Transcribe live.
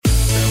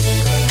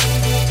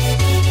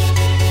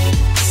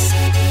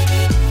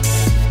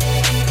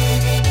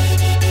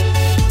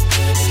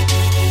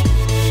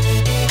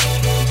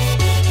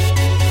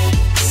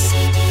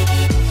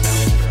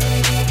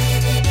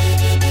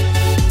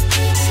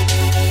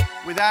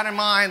that in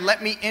mind,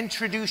 let me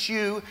introduce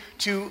you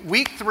to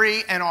week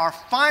 3 and our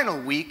final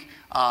week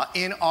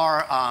in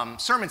our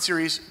sermon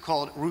series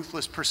called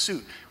Ruthless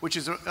Pursuit, which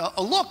is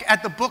a look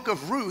at the book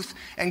of Ruth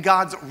and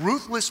God's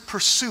ruthless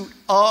pursuit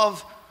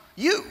of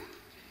you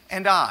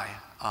and I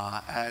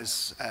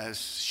as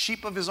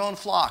sheep of his own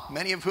flock,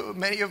 many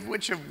of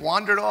which have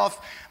wandered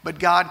off, but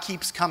God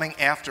keeps coming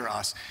after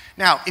us.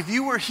 Now, if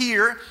you were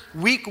here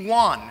week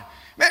 1,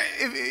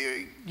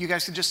 you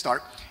guys can just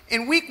start.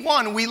 In week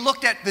 1, we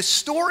looked at the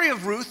story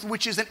of Ruth,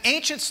 which is an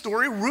ancient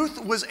story.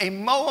 Ruth was a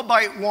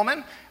Moabite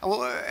woman,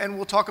 and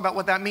we'll talk about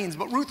what that means.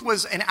 But Ruth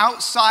was an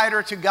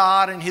outsider to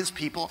God and his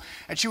people.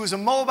 And she was a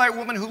Moabite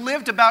woman who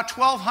lived about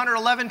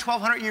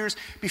 1,200 years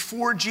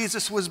before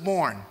Jesus was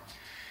born.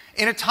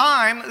 In a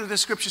time, the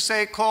scriptures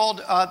say, called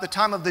the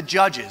time of the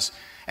Judges.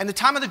 And the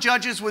time of the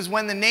Judges was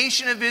when the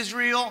nation of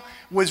Israel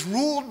was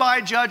ruled by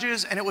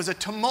judges, and it was a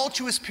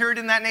tumultuous period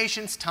in that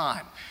nation's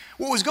time.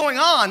 What was going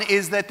on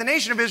is that the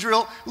nation of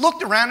Israel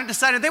looked around and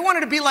decided they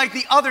wanted to be like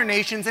the other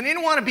nations, and they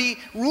didn't want to be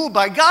ruled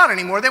by God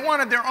anymore. They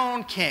wanted their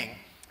own king.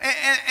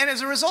 And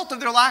as a result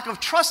of their lack of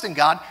trust in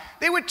God,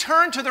 they would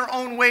turn to their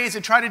own ways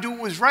and try to do what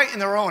was right in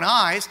their own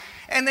eyes,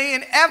 and they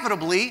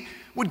inevitably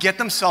would get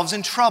themselves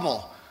in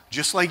trouble,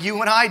 just like you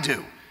and I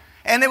do.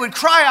 And they would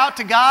cry out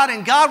to God,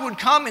 and God would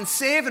come and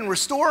save and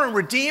restore and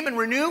redeem and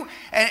renew,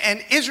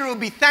 and Israel would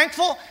be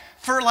thankful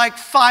for like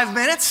 5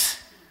 minutes.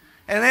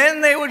 And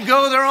then they would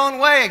go their own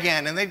way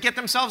again, and they'd get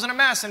themselves in a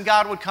mess, and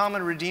God would come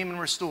and redeem and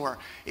restore.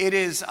 It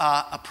is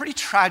a pretty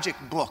tragic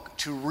book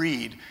to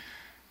read.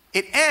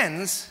 It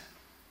ends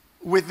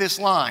with this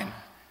line.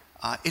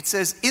 It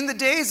says, "In the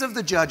days of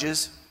the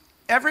judges,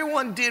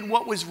 everyone did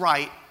what was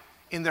right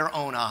in their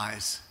own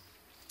eyes."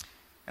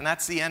 And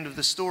that's the end of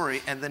the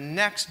story. And the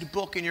next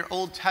book in your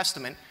Old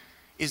Testament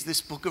is this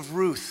book of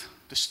Ruth,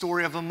 the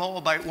story of a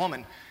Moabite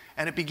woman.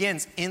 And it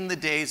begins in the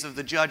days of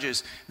the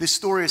judges. This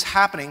story is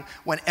happening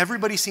when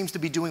everybody seems to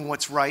be doing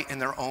what's right in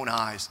their own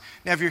eyes.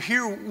 Now, if you're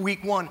here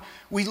week 1,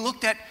 we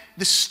looked at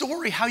the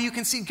story, how you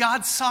can see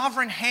God's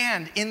sovereign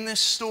hand in this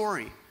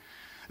story.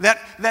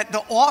 That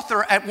the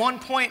author at one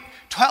point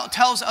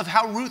tells of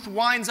how Ruth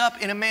winds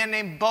up in a man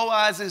named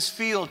Boaz's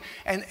field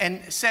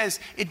and says,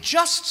 it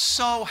just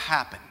so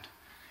happened.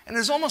 And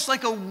there's almost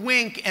like a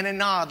wink and a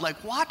nod,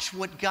 like watch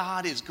what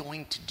God is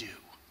going to do.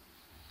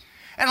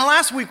 And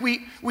last week,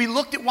 we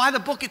looked at why the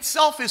book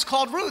itself is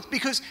called Ruth,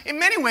 because in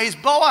many ways,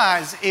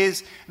 Boaz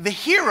is the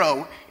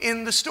hero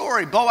in the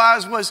story.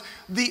 Boaz was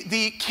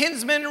the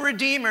kinsman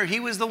redeemer. He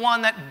was the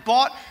one that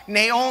bought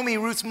Naomi,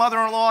 Ruth's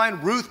mother-in-law,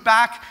 and Ruth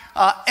back,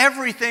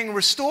 everything,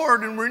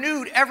 restored and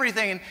renewed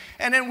everything.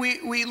 And then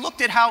we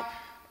looked at how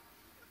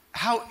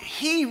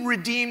he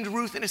redeemed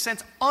Ruth, in a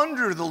sense,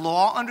 under the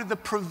law, under the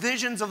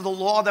provisions of the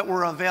law that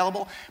were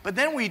available. But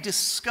then we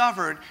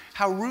discovered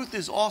how Ruth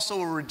is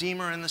also a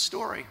redeemer in the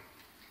story.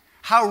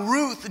 How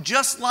Ruth,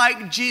 just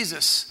like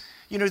Jesus,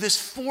 this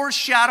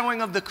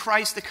foreshadowing of the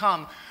Christ to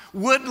come,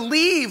 would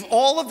leave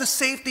all of the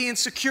safety and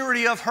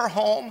security of her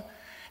home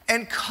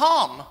and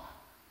come,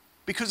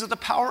 because of the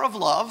power of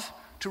love,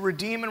 to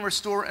redeem and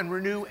restore and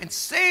renew and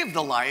save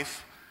the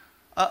life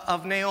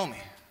of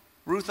Naomi.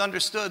 Ruth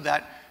understood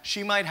that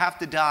she might have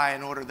to die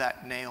in order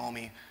that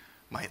Naomi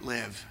might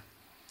live.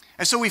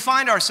 And so we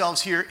find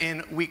ourselves here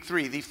in week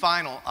 3, the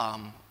final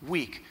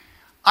week.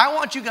 I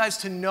want you guys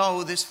to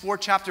know this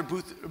 4-chapter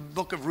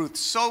book of Ruth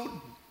so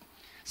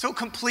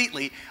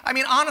completely. I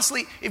mean,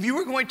 honestly, if you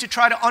were going to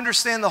try to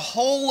understand the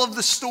whole of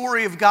the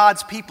story of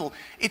God's people,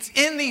 it's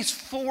in these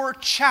 4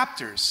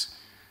 chapters.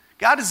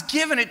 God has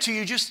given it to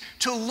you just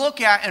to look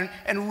at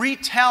and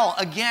retell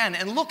again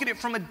and look at it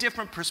from a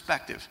different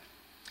perspective.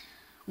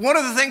 One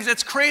of the things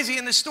that's crazy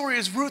in this story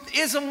is Ruth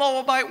is a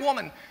Moabite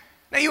woman.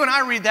 Now, you and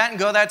I read that and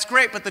go, that's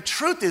great. But the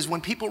truth is,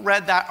 when people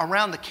read that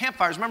around the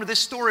campfires, remember this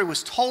story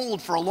was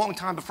told for a long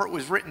time before it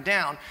was written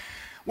down.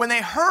 When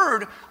they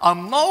heard a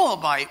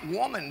Moabite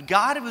woman,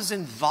 God was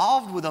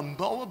involved with a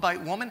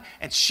Moabite woman,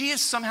 and she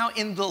is somehow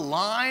in the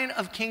line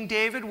of King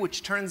David,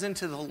 which turns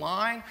into the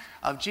line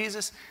of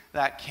Jesus,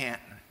 that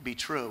can't be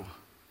true.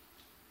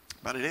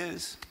 But it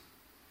is.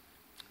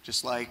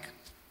 Just like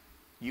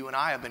you and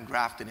I have been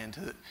grafted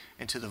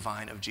into the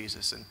vine of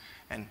Jesus.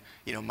 And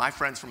my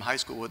friends from high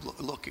school would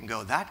look and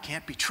go, that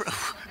can't be true.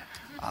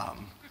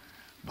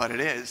 But it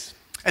is.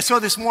 And so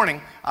this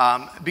morning,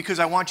 because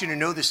I want you to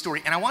know this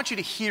story, and I want you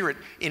to hear it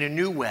in a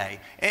new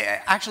way,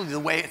 actually the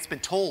way it's been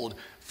told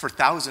for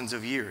thousands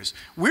of years,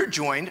 we're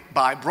joined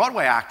by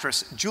Broadway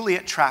actress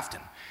Juliet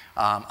Trafton.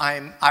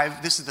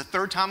 This is the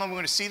 3rd time I'm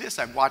going to see this.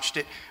 I've watched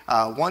it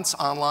once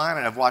online,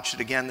 and I've watched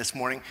it again this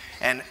morning.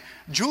 And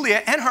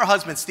Julia and her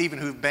husband, Stephen,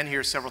 who've been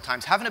here several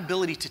times, have an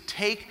ability to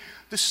take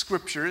the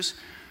scriptures,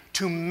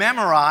 to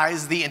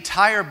memorize the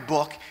entire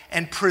book,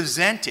 and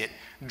present it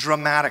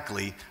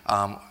dramatically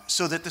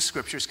so that the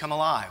scriptures come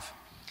alive.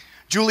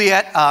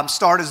 Juliet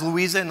starred as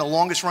Louisa in the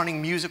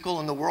longest-running musical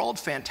in the world,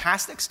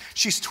 Fantastics.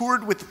 She's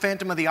toured with the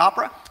Phantom of the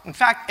Opera. In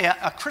fact,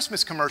 a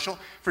Christmas commercial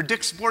for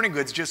Dick's Sporting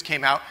Goods just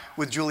came out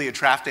with Julia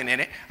Trafton in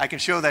it. I can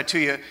show that to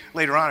you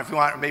later on if you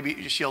want, or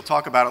maybe she'll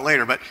talk about it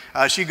later. But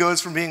she goes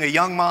from being a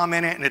young mom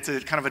in it, and it's a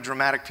kind of a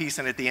dramatic piece,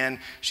 and at the end,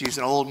 she's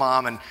an old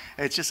mom, and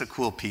it's just a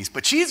cool piece.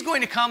 But she's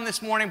going to come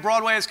this morning.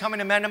 Broadway is coming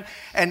to Mendham,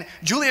 and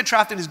Julia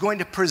Trafton is going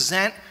to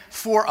present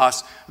for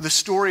us the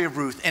story of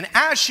Ruth. And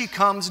as she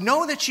comes,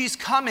 know that she's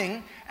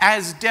coming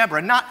as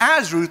Deborah, not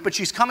as Ruth, but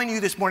she's coming to you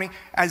this morning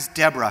as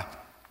Deborah,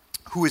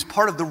 who is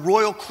part of the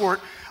royal court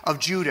of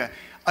Judah,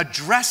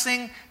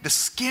 addressing the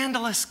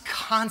scandalous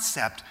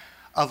concept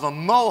of a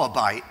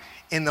Moabite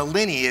in the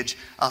lineage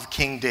of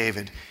King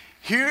David.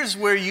 Here's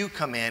where you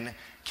come in.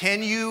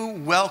 Can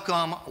you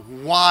welcome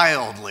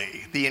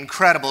wildly the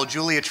incredible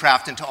Julia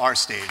Trafton to our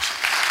stage?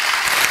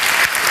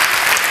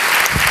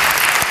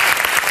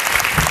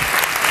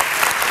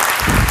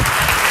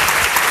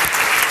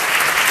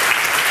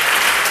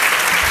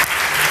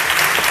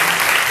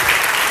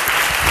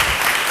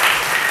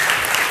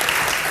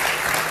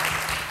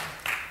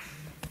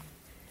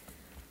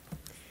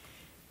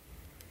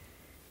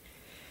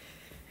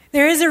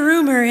 There is a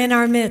rumor in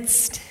our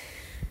midst.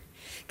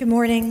 Good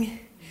morning.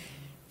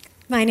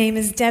 My name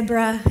is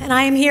Deborah, and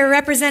I am here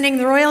representing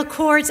the royal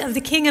court of the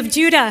King of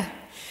Judah.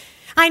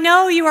 I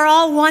know you are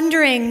all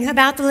wondering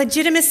about the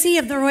legitimacy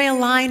of the royal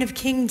line of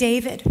King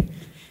David.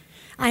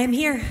 I am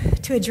here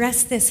to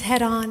address this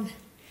head on.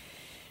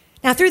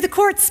 Now, through the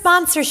court's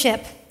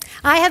sponsorship,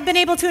 I have been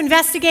able to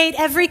investigate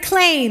every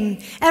claim,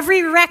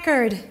 every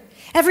record,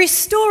 every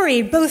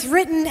story, both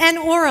written and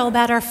oral,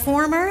 about our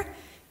former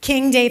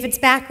King David's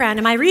background.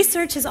 And my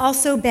research has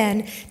also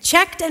been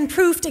checked and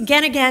proofed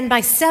again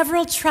by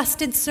several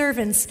trusted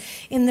servants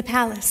in the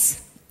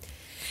palace.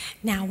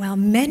 Now, while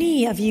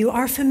many of you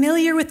are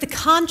familiar with the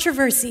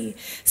controversy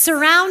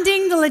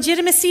surrounding the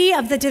legitimacy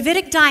of the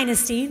Davidic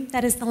dynasty,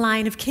 that is the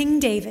line of King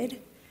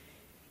David,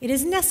 it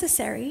is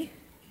necessary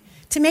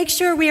to make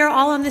sure we are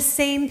all on the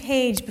same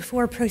page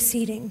before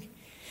proceeding.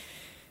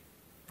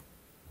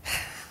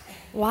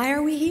 Why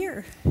are we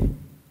here?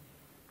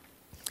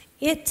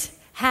 It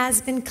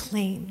has been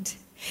claimed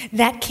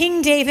that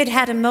King David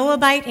had a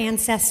Moabite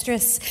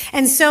ancestress,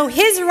 and so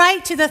his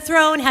right to the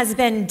throne has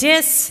been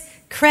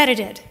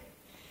discredited.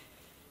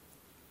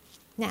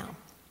 Now,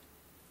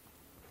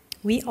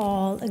 we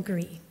all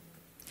agree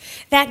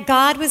that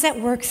God was at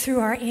work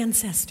through our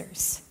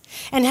ancestors,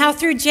 and how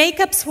through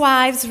Jacob's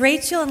wives,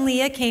 Rachel and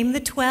Leah, came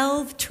the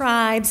 12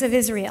 tribes of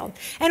Israel.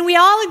 And we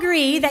all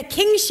agree that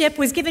kingship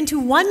was given to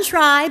one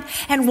tribe,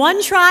 and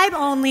one tribe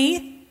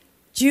only,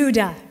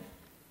 Judah.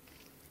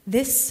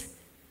 This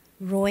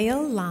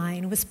royal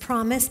line was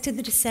promised to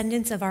the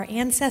descendants of our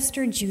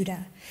ancestor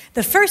Judah,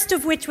 the first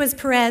of which was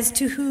Perez,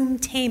 to whom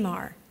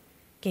Tamar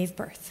gave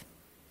birth.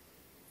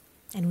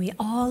 And we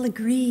all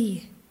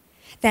agree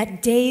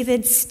that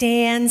David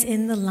stands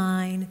in the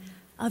line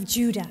of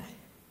Judah.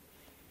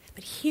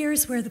 But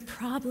here's where the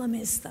problem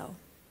is, though.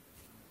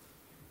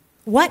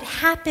 What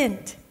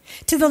happened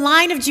to the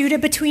line of Judah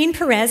between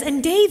Perez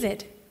and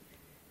David?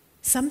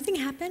 Something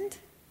happened.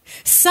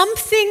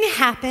 Something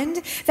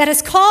happened that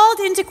has called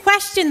into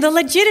question the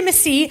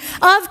legitimacy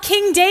of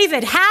King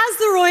David. Has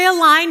the royal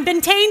line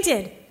been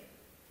tainted?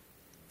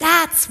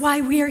 That's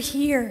why we're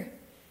here.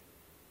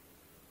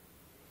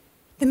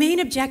 The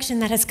main objection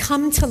that has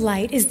come to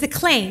light is the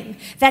claim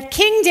that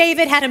King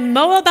David had a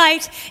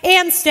Moabite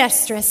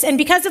ancestress, and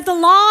because of the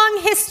long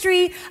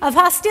history of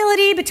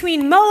hostility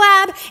between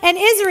Moab and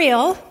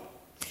Israel,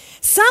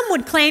 some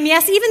would claim,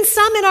 yes, even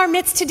some in our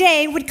midst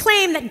today would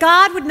claim that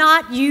God would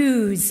not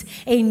use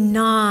a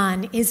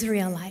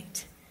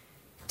non-Israelite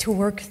to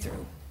work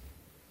through,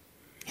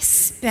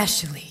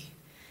 especially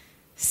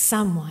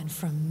someone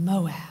from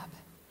Moab.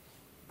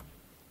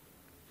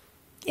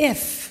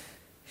 If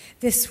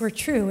this were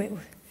true,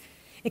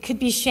 it could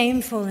be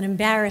shameful and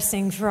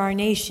embarrassing for our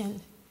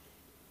nation.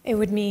 It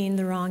would mean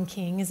the wrong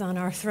king is on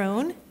our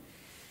throne,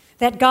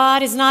 that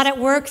God is not at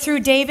work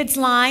through David's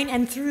line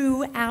and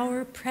through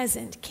our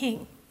present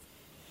king.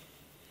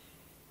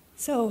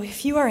 So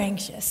if you are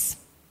anxious,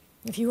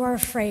 if you are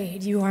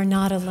afraid, you are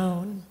not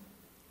alone.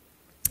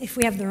 If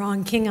we have the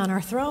wrong king on our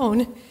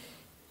throne,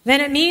 then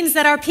it means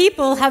that our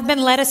people have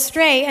been led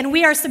astray and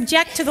we are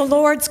subject to the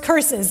Lord's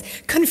curses,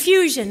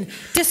 confusion,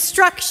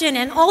 destruction,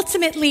 and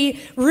ultimately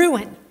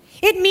ruin.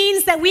 It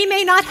means that we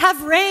may not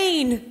have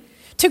rain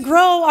to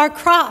grow our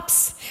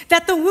crops,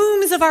 that the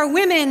wombs of our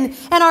women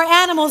and our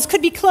animals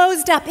could be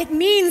closed up. It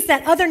means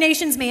that other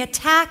nations may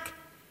attack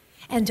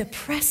and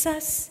oppress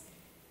us.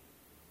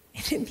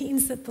 And it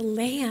means that the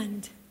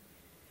land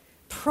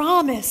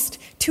promised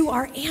to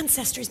our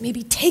ancestors may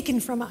be taken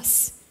from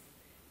us,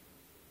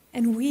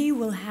 and we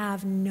will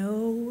have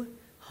no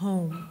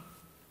home.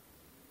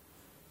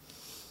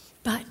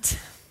 But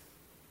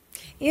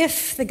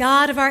if the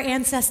God of our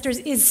ancestors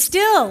is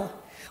still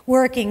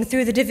working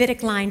through the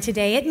Davidic line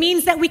today, it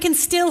means that we can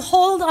still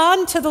hold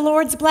on to the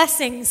Lord's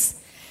blessings,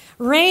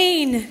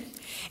 rain,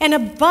 and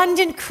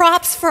abundant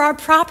crops for our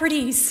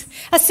properties,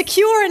 a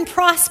secure and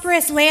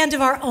prosperous land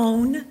of our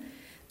own,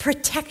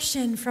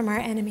 protection from our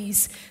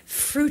enemies,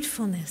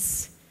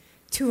 fruitfulness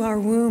to our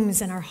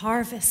wombs and our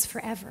harvests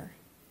forever.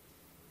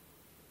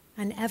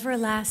 An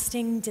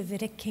everlasting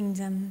Davidic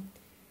kingdom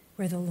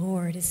where the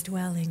Lord is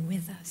dwelling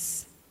with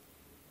us.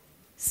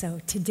 So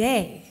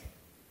today,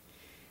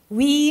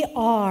 we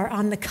are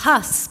on the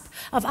cusp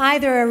of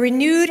either a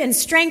renewed and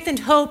strengthened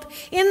hope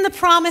in the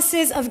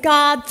promises of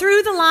God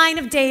through the line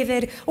of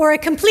David, or a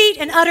complete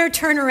and utter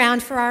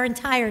turnaround for our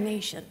entire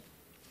nation,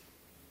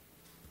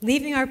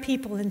 leaving our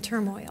people in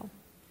turmoil.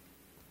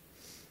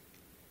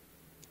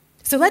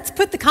 So let's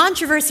put the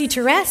controversy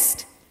to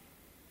rest.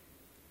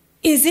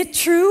 Is it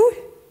true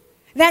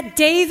that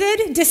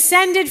David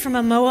descended from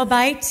a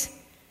Moabite,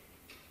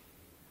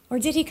 or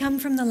did he come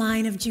from the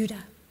line of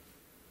Judah?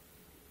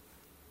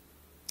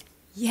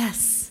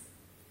 Yes.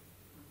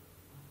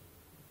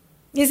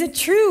 Is it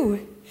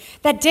true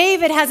that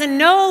David has a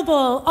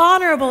noble,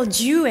 honorable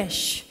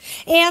Jewish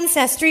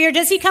ancestry, or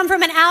does he come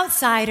from an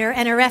outsider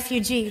and a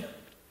refugee?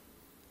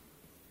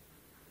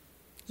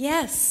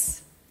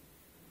 Yes.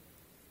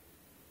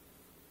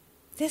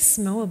 This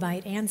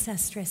Moabite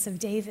ancestress of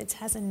David's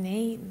has a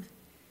name.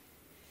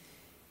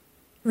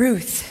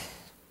 Ruth.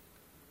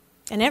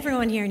 And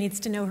everyone here needs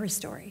to know her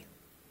story.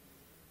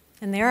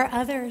 And there are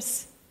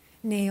others,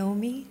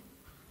 Naomi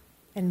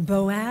and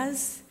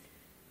Boaz,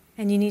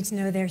 and you need to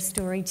know their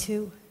story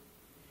too.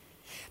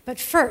 But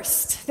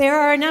first, there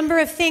are a number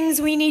of things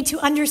we need to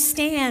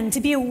understand,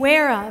 to be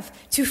aware of,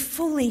 to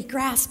fully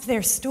grasp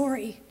their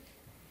story.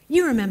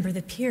 You remember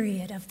the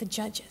period of the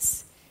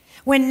Judges,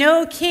 when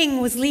no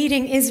king was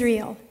leading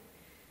Israel.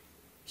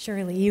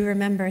 Surely you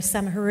remember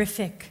some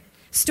horrific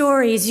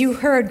stories you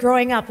heard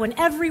growing up when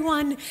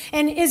everyone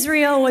in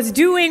Israel was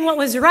doing what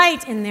was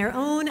right in their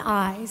own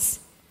eyes.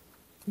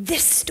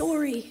 This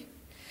story,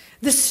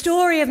 the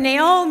story of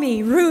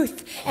Naomi,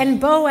 Ruth, and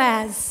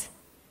Boaz,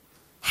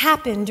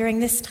 happened during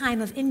this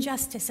time of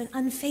injustice and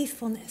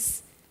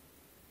unfaithfulness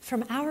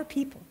from our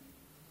people.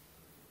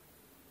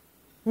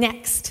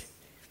 Next,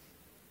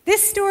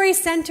 this story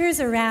centers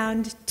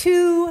around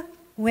two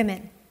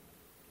women.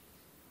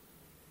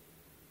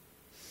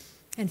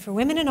 And for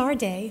women in our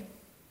day,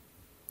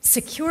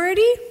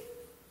 security,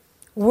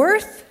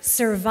 worth,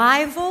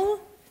 survival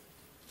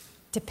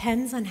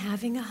depends on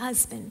having a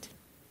husband,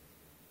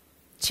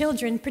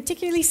 children,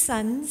 particularly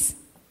sons,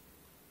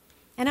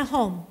 and a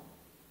home.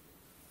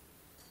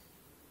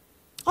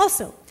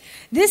 Also,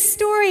 this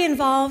story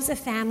involves a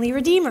family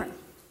redeemer.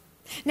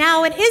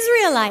 Now, an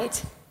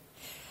Israelite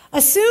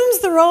assumes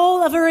the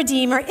role of a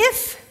redeemer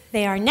if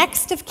they are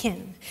next of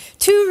kin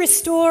to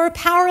restore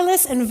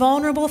powerless and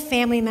vulnerable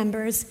family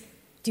members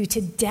due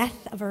to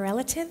death of a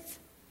relative,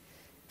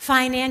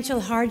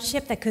 financial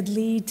hardship that could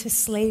lead to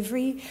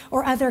slavery,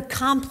 or other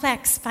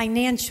complex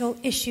financial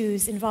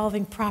issues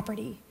involving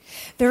property.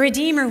 The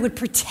Redeemer would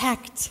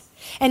protect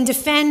and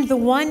defend the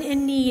one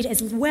in need,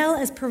 as well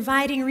as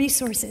providing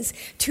resources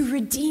to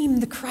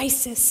redeem the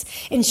crisis,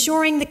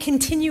 ensuring the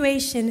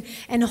continuation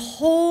and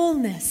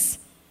wholeness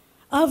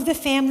of the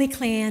family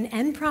clan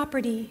and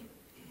property,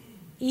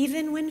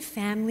 even when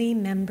family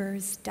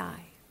members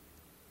die.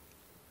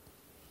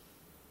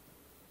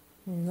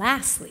 And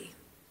lastly,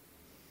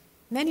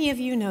 many of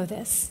you know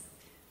this,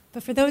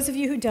 but for those of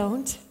you who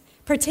don't,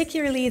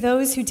 particularly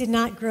those who did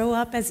not grow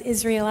up as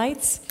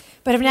Israelites,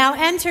 but have now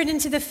entered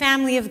into the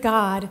family of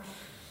God,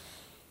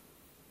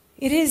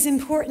 it is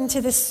important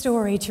to this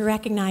story to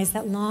recognize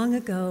that long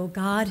ago,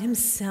 God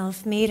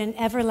himself made an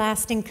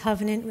everlasting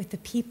covenant with the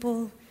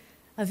people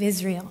of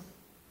Israel.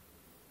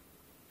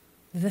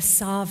 The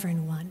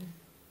sovereign one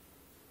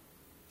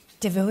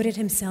devoted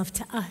himself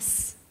to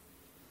us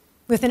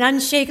with an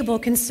unshakable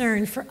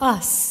concern for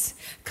us,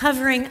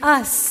 covering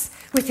us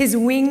with his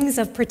wings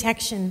of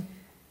protection.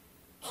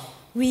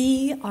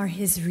 We are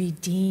his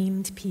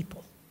redeemed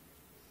people.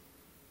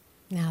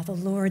 Now, the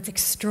Lord's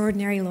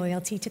extraordinary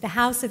loyalty to the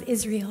house of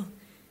Israel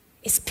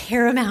is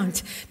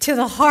paramount to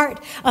the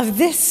heart of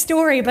this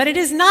story, but it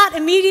is not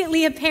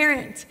immediately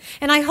apparent.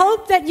 And I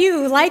hope that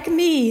you, like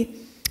me,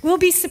 will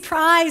be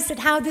surprised at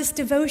how this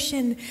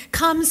devotion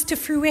comes to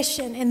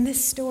fruition in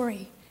this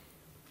story.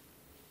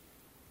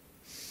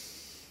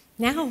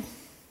 Now,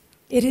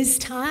 it is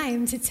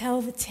time to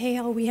tell the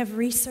tale we have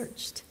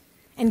researched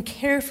and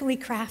carefully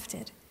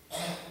crafted,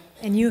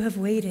 and you have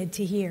waited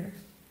to hear.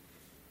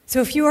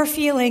 So if you are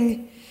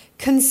feeling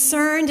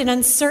concerned and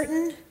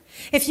uncertain,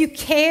 if you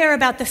care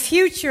about the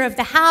future of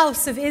the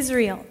house of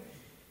Israel,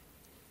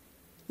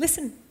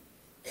 listen.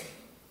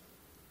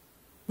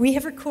 We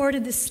have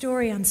recorded this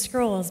story on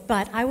scrolls,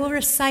 but I will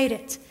recite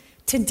it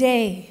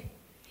today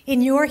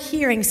in your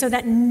hearing so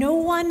that no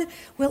one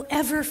will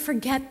ever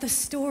forget the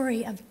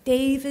story of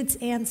David's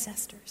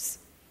ancestors.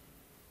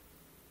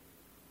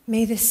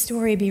 May this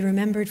story be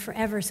remembered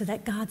forever so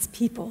that God's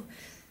people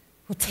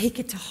will take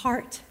it to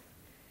heart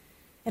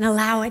and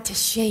allow it to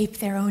shape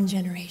their own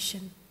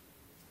generation.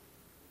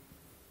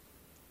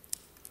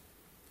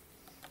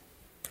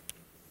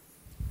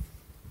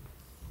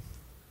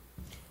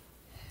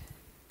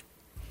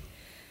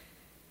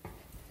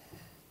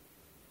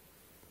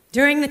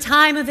 During the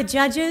time of the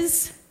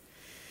judges,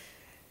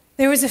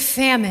 there was a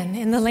famine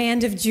in the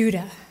land of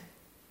Judah.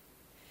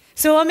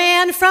 So a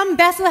man from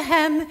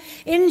Bethlehem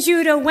in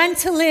Judah went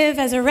to live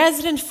as a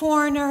resident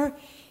foreigner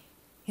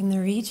in the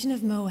region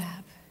of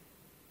Moab,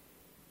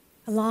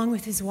 along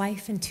with his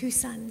wife and 2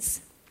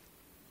 sons.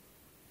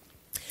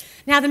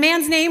 Now the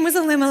man's name was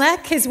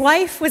Elimelech, his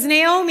wife was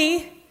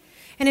Naomi,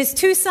 and his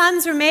 2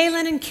 sons were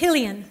Mahlon and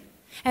Chilion,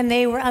 and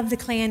they were of the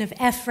clan of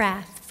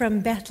Ephrath from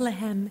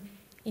Bethlehem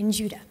in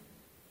Judah.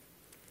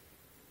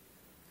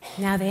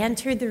 Now they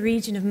entered the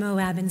region of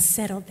Moab and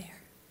settled there.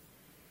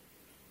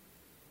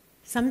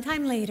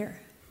 Sometime later,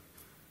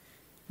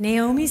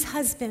 Naomi's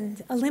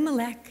husband,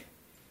 Elimelech,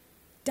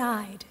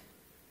 died.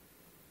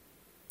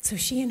 So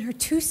she and her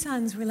 2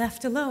 sons were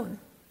left alone.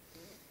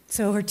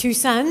 So her 2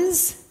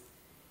 sons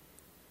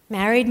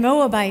married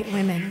Moabite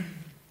women.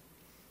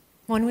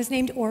 One was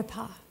named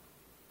Orpah,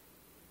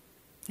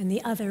 and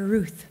the other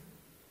Ruth.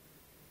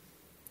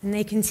 And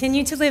they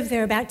continued to live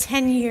there about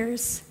 10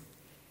 years.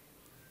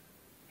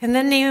 And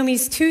then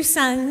Naomi's 2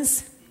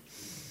 sons,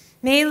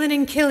 Mahlon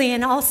and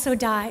Chilion, also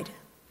died.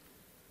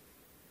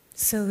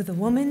 So the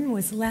woman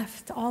was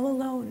left all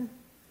alone,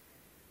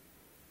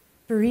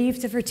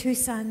 bereaved of her 2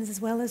 sons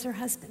as well as her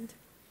husband.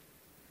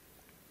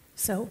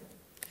 So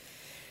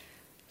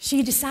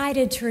she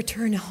decided to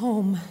return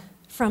home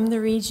from the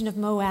region of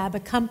Moab,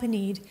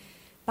 accompanied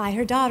by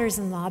her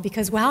daughters-in-law,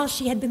 because while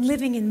she had been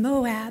living in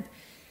Moab,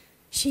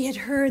 she had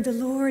heard the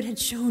Lord had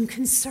shown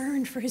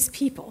concern for his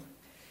people,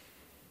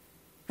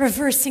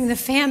 reversing the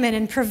famine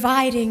and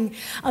providing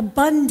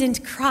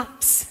abundant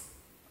crops.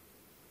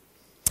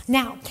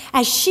 Now,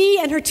 as she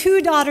and her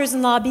 2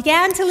 daughters-in-law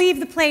began to leave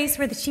the place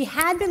where she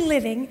had been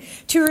living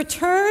to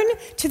return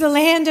to the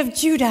land of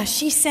Judah,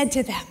 she said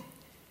to them,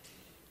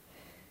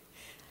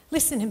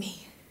 "Listen to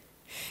me.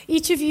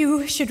 Each of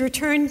you should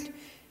return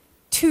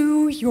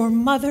to your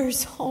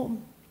mother's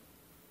home.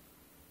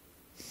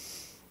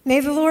 May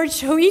the Lord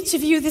show each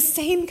of you the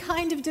same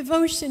kind of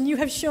devotion you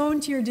have shown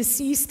to your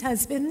deceased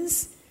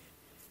husbands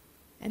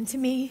and to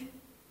me.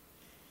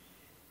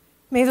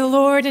 May the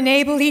Lord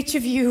enable each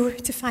of you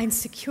to find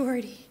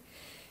security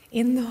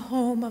in the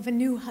home of a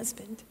new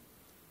husband."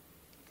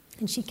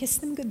 And she kissed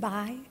them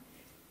goodbye,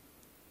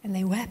 and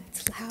they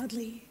wept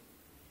loudly.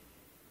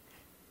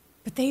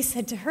 But they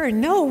said to her,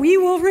 "No, we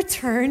will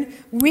return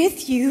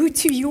with you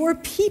to your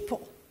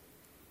people."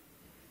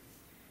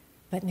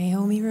 But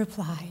Naomi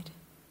replied,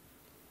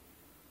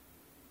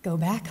 "Go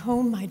back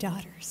home, my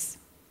daughters.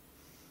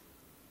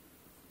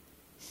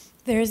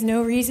 There is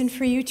no reason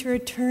for you to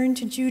return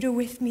to Judah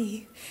with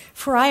me,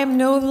 for I am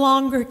no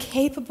longer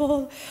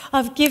capable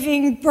of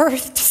giving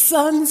birth to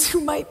sons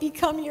who might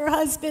become your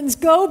husbands.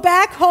 Go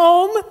back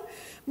home,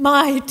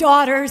 my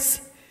daughters,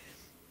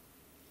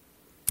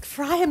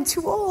 for I am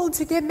too old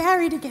to get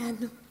married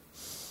again.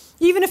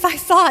 Even if I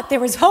thought there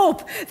was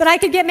hope that I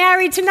could get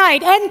married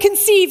tonight and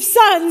conceive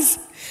sons,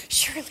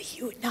 surely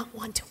you would not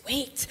want to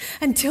wait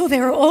until they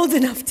were old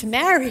enough to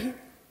marry.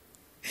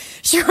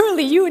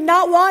 Surely you would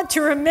not want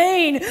to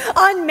remain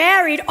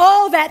unmarried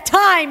all that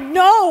time.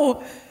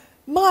 No,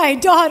 my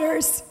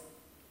daughters,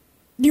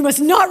 you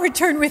must not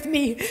return with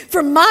me,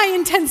 for my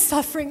intense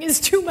suffering is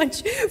too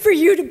much for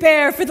you to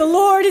bear, for the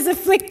Lord is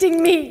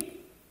afflicting me."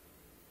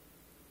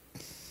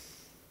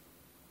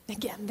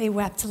 Again, they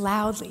wept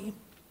loudly.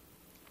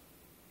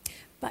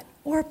 But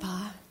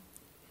Orpah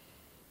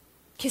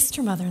kissed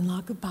her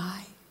mother-in-law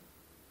goodbye,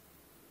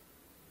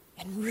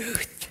 and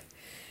Ruth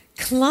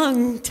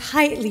clung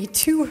tightly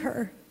to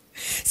her.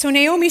 So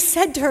Naomi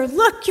said to her,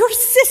 "Look, your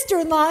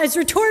sister-in-law is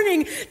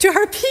returning to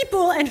her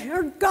people and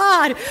her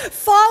God.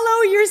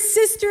 Follow your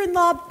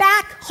sister-in-law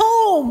back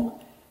home."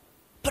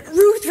 But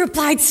Ruth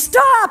replied,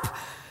 "Stop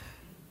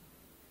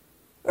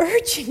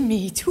urging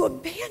me to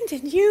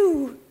abandon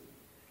you.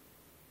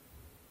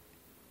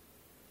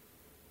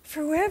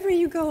 For wherever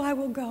you go, I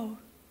will go.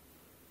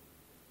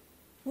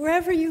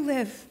 Wherever you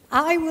live,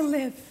 I will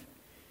live.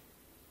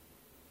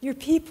 Your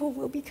people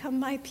will become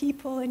my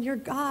people, and your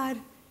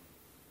God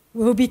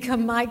will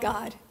become my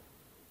God.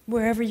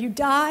 Wherever you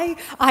die,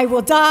 I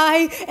will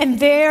die, and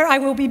there I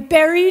will be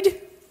buried.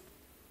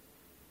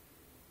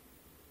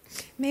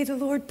 May the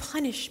Lord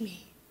punish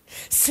me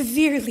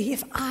severely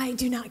if I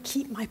do not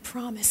keep my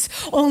promise.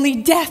 Only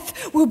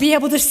death will be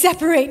able to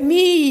separate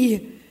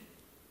me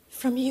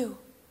from you."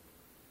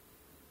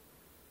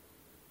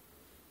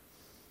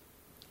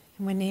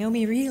 And when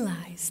Naomi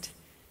realized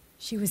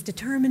she was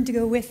determined to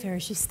go with her,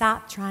 she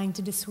stopped trying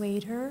to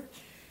dissuade her,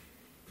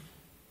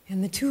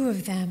 and the 2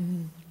 of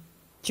them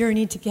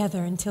journeyed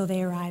together until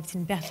they arrived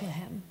in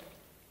Bethlehem.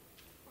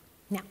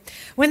 Now,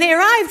 when they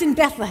arrived in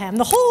Bethlehem,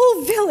 the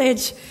whole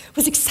village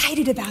was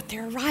excited about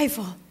their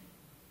arrival.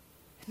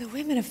 And the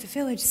women of the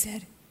village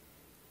said,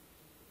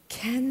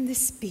 "Can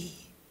this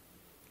be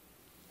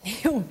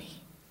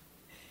Naomi?"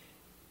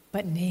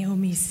 But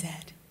Naomi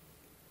said,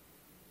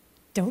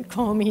 "Don't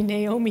call me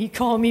Naomi,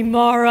 call me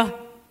Mara.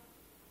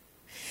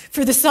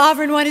 For the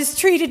Sovereign One has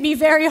treated me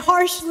very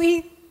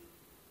harshly.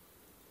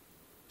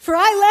 For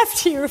I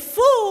left here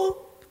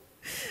full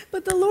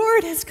But the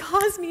Lord has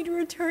caused me to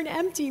return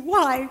empty.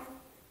 Why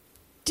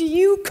do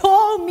you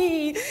call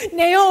me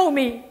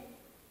Naomi,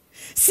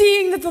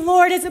 seeing that the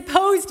Lord has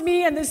opposed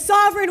me and the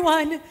Sovereign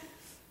One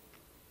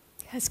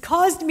has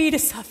caused me to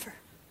suffer?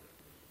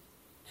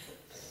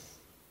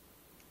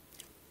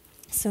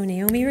 So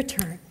Naomi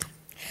returned,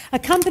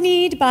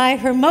 accompanied by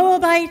her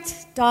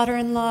Moabite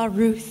daughter-in-law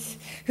Ruth,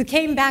 who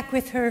came back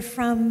with her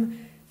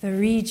from the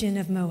region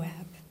of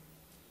Moab.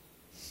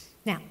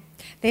 Now,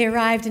 they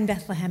arrived in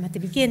Bethlehem at the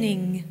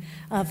beginning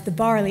of the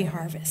barley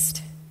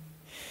harvest.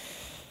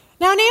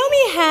 Now,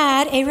 Naomi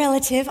had a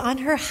relative on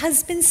her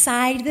husband's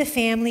side of the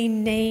family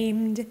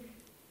named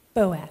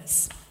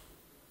Boaz.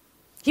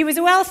 He was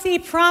a wealthy,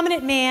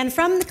 prominent man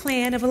from the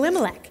clan of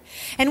Elimelech.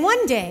 And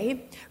one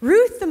day,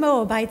 Ruth the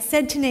Moabite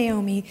said to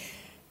Naomi,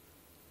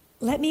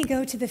 "Let me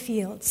go to the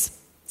fields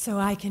so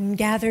I can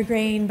gather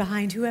grain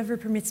behind whoever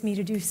permits me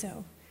to do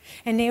so."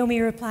 And Naomi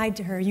replied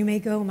to her, "You may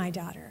go, my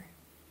daughter."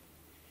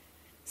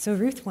 So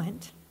Ruth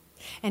went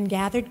and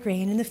gathered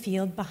grain in the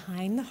field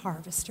behind the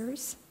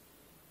harvesters.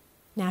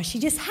 Now she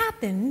just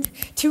happened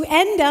to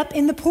end up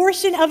in the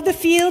portion of the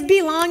field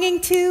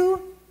belonging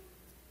to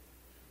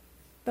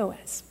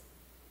Boaz,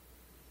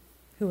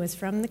 who was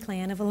from the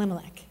clan of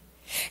Elimelech.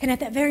 And at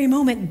that very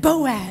moment,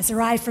 Boaz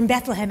arrived from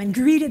Bethlehem and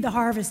greeted the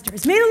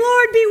harvesters. "May the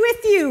Lord be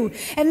with you."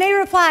 And they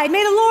replied,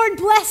 "May the Lord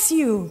bless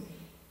you."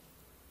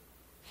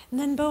 And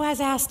then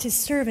Boaz asked his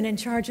servant in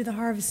charge of the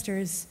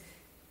harvesters,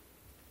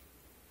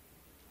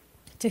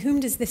 "To whom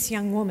does this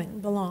young woman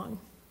belong?"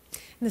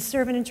 And the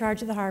servant in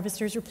charge of the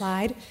harvesters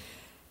replied,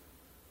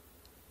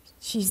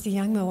 "She's the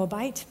young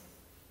Moabite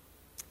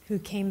who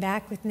came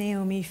back with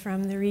Naomi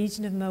from the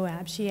region of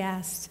Moab." She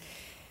asked,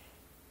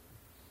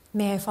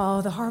 "May I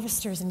follow the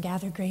harvesters and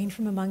gather grain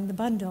from among the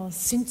bundles?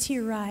 Since she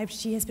arrived,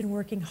 she has been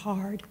working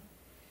hard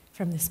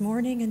from this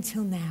morning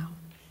until now,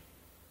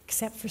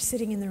 except for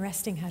sitting in the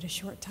resting hut a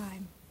short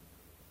time."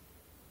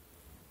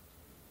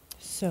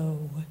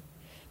 So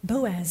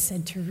Boaz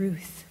said to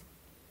Ruth,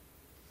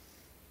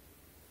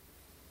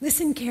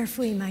 "Listen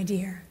carefully, my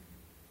dear.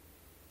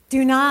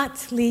 Do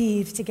not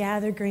leave to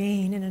gather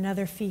grain in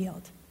another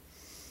field.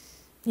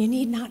 You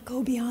need not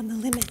go beyond the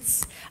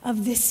limits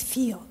of this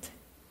field.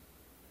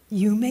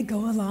 You may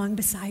go along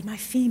beside my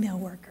female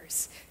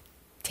workers.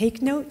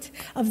 Take note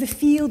of the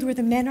field where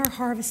the men are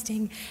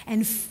harvesting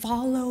and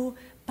follow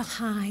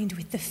behind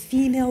with the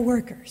female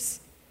workers.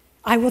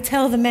 I will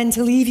tell the men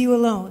to leave you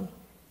alone.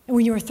 And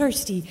when you are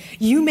thirsty,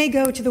 you may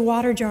go to the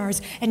water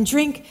jars and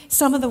drink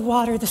some of the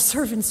water the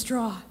servants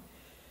draw."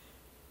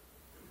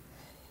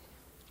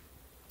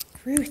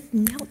 Ruth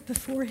knelt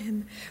before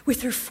him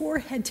with her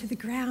forehead to the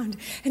ground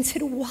and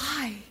said,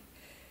 "Why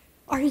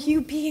are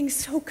you being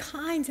so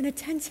kind and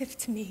attentive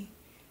to me,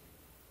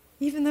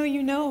 even though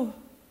you know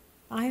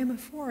I am a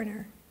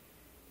foreigner?"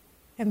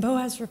 And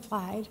Boaz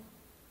replied,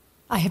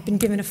 "I have been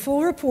given a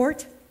full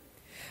report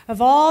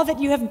of all that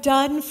you have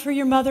done for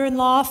your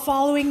mother-in-law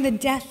following the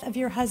death of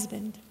your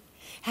husband,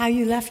 how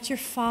you left your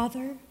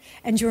father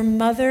and your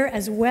mother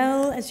as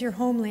well as your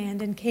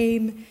homeland and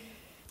came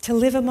to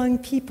live among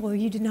people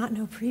you did not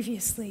know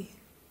previously.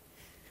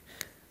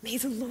 May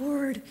the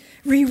Lord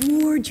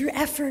reward your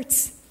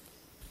efforts.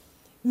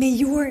 May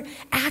your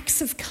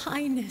acts of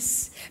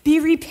kindness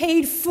be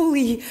repaid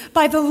fully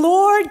by the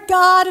Lord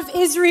God of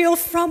Israel,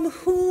 from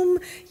whom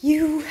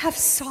you have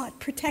sought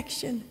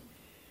protection."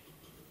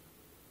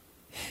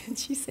 And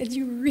she said,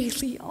 "You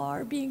really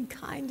are being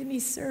kind to me,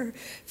 sir,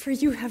 for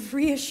you have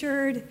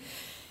reassured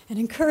and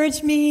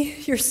encouraged me,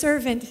 your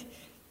servant,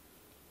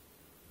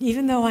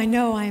 even though I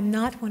know I am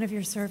not one of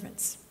your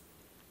servants."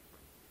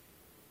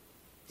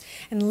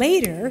 And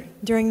later,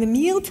 during the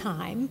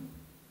mealtime,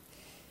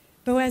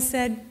 Boaz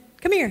said,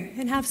 "Come here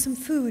and have some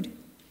food.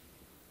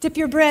 Dip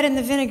your bread in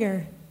the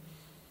vinegar."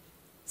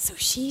 So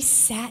she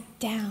sat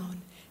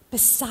down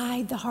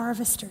beside the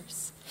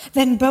harvesters.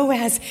 Then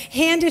Boaz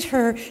handed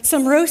her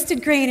some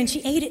roasted grain, and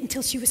she ate it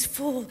until she was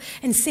full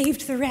and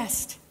saved the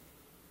rest.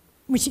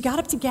 When she got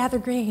up to gather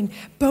grain,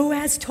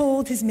 Boaz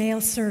told his male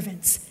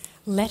servants,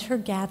 "Let her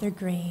gather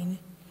grain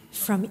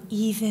from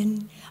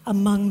even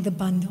among the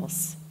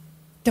bundles.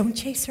 Don't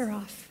chase her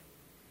off.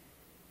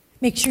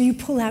 Make sure you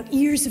pull out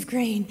ears of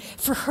grain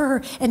for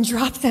her and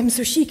drop them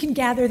so she can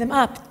gather them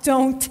up.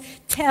 Don't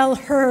tell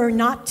her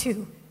not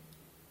to."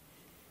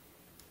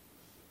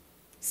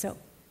 So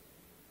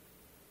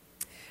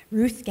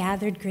Ruth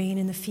gathered grain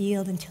in the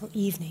field until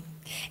evening,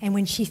 and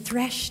when she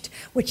threshed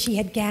what she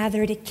had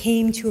gathered, it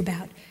came to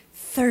about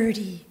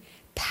 30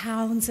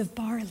 pounds of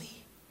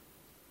barley.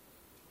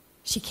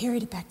 She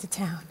carried it back to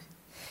town,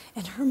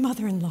 and her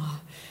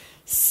mother-in-law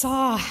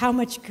saw how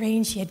much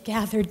grain she had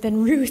gathered.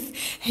 Then Ruth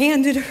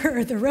handed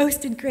her the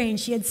roasted grain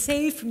she had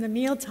saved from the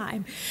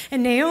mealtime.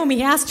 And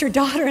Naomi asked her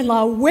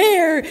daughter-in-law,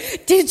 "Where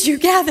did you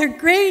gather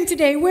grain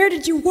today? Where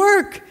did you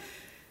work?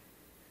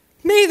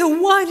 May the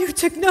one who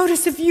took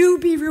notice of you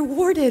be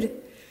rewarded."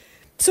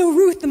 So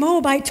Ruth the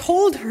Moabite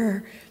told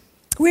her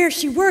where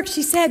she worked.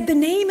 She said, "The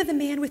name of the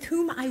man with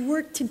whom I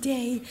work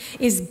today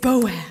is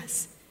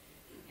Boaz."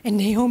 And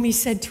Naomi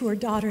said to her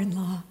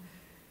daughter-in-law,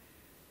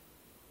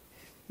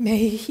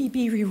 May he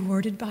be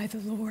rewarded by the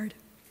Lord,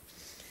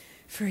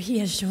 for he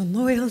has shown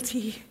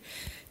loyalty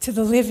to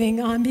the living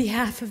on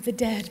behalf of the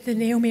dead. Then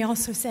Naomi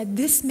also said,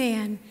 this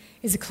man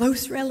is a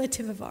close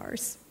relative of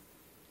ours.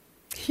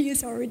 He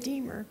is our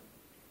Redeemer.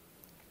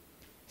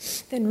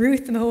 Then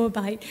Ruth the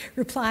Moabite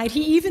replied,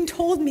 he even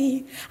told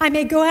me I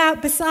may go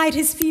out beside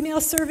his female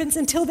servants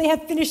until they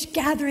have finished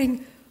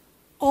gathering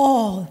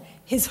all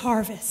his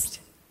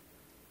harvest.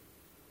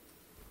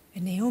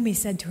 And Naomi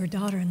said to her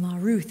daughter-in-law,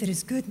 Ruth, it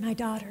is good, my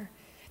daughter,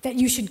 that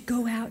you should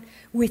go out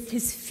with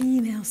his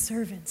female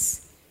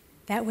servants.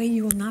 That way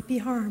you will not be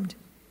harmed,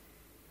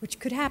 which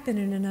could happen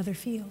in another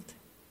field.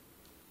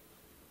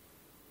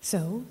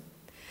 So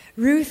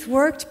Ruth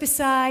worked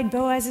beside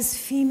Boaz's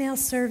female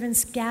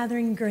servants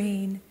gathering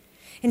grain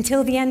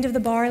until the end of the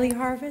barley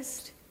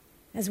harvest,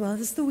 as well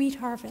as the wheat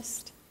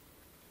harvest.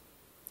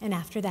 And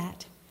after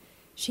that,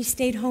 she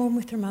stayed home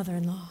with her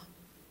mother-in-law.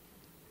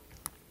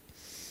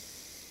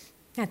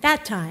 At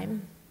that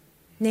time,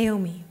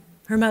 Naomi,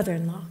 her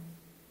mother-in-law,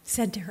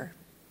 said to her,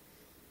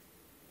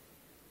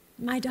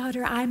 my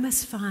daughter, I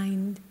must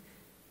find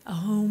a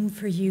home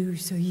for you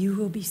so you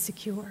will be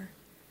secure.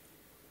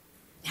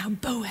 Now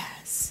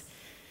Boaz,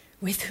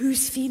 with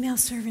whose female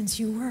servants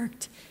you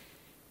worked,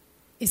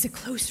 is a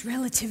close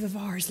relative of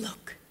ours.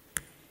 Look,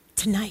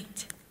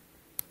 tonight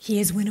he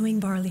is winnowing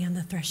barley on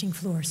the threshing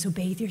floor, so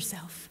bathe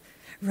yourself,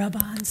 rub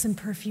on some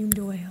perfumed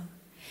oil,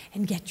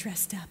 and get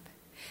dressed up.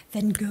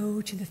 Then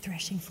go to the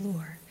threshing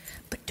floor,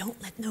 but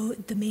don't let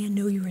the man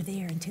know you are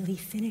there until he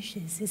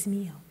finishes his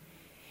meal.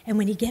 And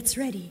when he gets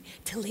ready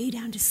to lay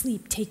down to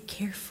sleep, take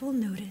careful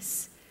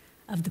notice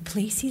of the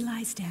place he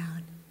lies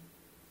down.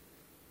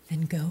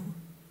 Then go,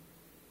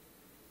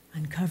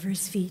 uncover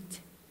his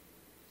feet,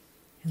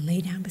 and lay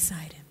down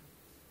beside him.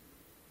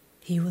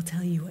 He will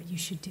tell you what you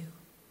should do.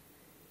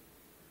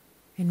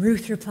 And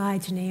Ruth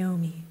replied to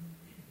Naomi,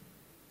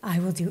 I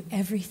will do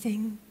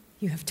everything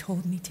you have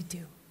told me to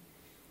do.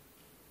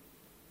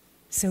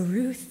 So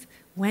Ruth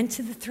went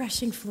to the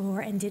threshing floor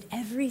and did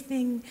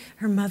everything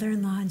her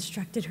mother-in-law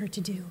instructed her to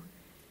do.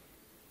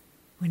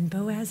 When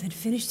Boaz had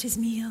finished his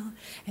meal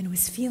and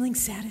was feeling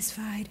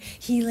satisfied,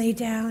 he lay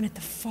down at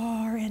the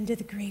far end of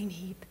the grain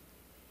heap.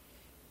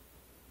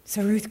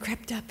 So Ruth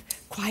crept up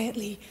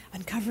quietly,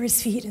 uncovered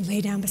his feet, and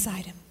lay down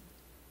beside him.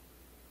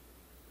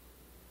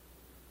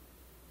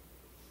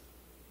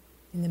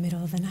 In the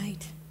middle of the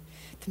night,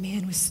 the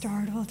man was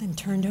startled and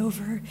turned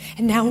over,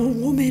 and now a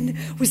woman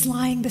was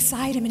lying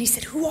beside him, and he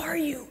said, who are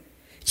you?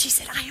 She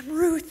said, I am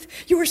Ruth,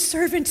 your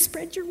servant.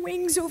 Spread your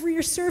wings over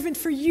your servant,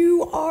 for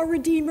you are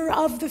Redeemer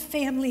of the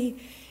family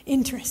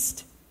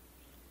interest.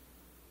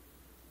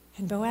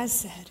 And Boaz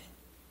said,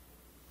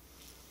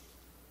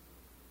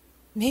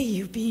 may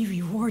you be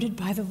rewarded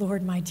by the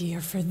Lord, my dear,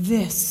 for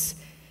this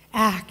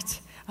act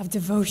of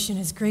devotion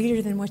is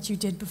greater than what you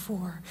did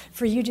before.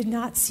 For you did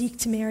not seek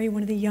to marry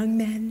one of the young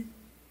men,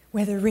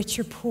 whether rich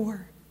or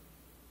poor.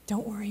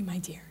 Don't worry, my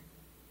dear,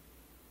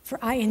 for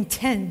I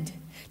intend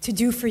to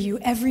do for you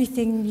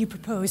everything you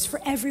propose,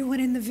 for everyone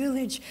in the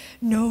village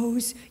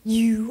knows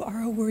you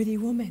are a worthy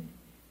woman.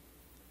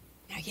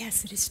 Now,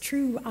 yes, it is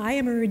true, I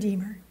am a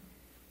redeemer,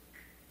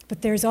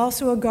 but there's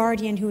also a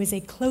guardian who is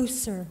a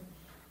closer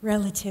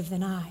relative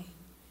than I.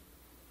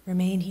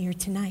 Remain here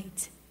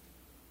tonight,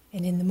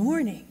 and in the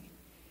morning,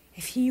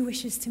 if he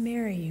wishes to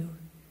marry you,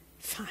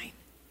 fine,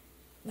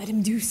 let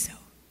him do so.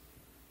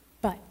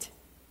 But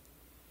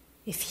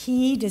if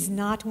he does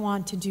not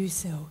want to do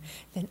so,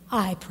 then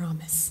I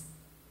promise,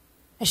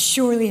 as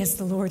surely as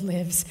the Lord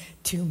lives,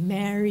 to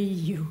marry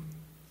you.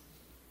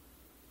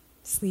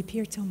 Sleep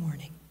here till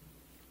morning.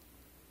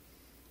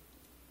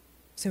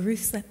 So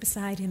Ruth slept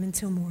beside him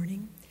until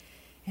morning,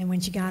 and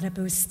when she got up,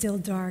 it was still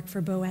dark,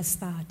 for Boaz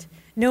thought,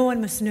 no one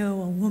must know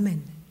a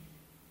woman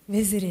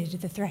visited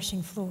the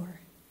threshing floor.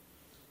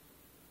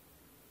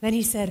 Then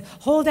he said,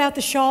 hold out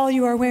the shawl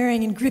you are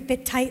wearing and grip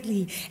it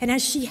tightly. And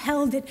as she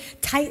held it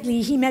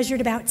tightly, he measured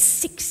about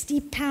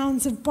 60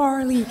 pounds of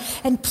barley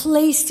and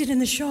placed it in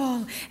the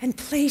shawl and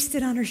placed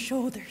it on her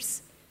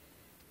shoulders.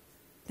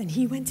 Then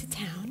he went to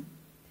town,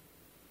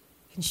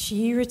 and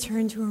she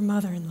returned to her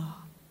mother-in-law.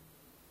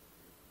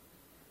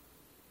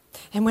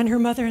 And when her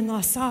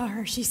mother-in-law saw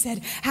her, she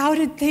said, how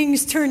did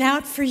things turn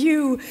out for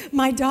you,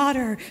 my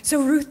daughter?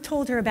 So Ruth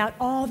told her about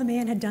all the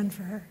man had done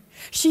for her.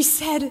 She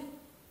said,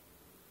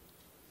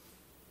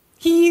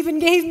 he even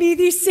gave me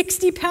these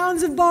 60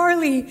 pounds of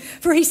barley,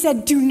 for he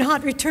said, do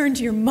not return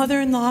to your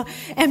mother-in-law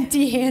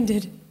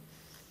empty-handed.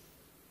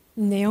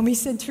 Naomi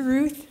said to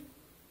Ruth,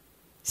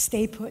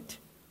 stay put,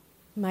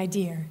 my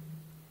dear,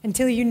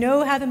 until you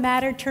know how the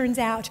matter turns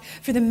out,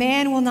 for the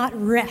man will not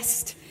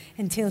rest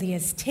until he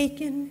has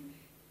taken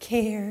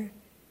care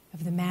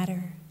of the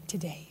matter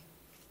today.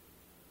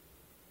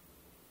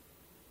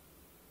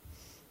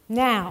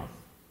 Now,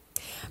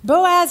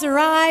 Boaz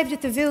arrived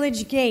at the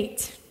village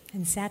gate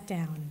and sat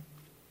down.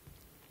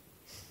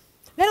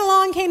 Then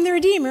along came the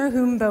Redeemer,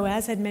 whom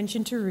Boaz had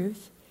mentioned to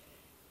Ruth.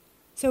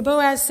 So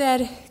Boaz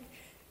said,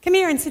 come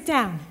here and sit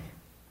down.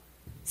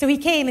 So he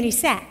came and he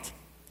sat.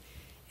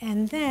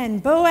 And then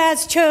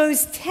Boaz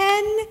chose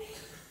 10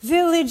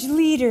 village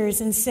leaders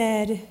and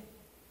said,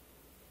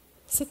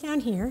 sit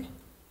down here.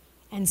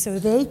 And so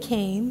they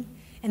came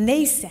and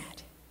they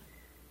sat.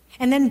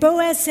 And then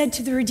Boaz said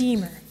to the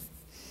Redeemer,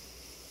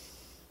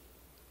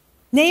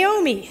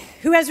 Naomi,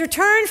 who has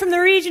returned from the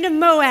region of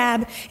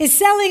Moab, is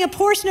selling a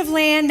portion of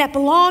land that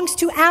belongs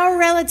to our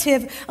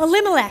relative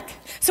Elimelech.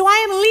 So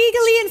I am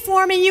legally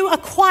informing you,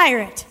 acquire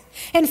it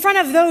in front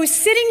of those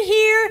sitting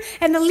here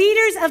and the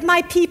leaders of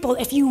my people.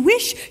 If you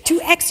wish to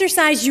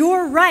exercise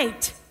your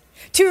right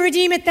to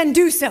redeem it, then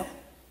do so.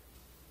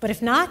 But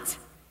if not,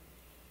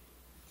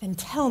 then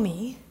tell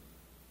me,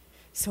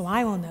 so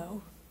I will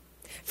know.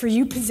 For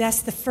you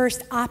possess the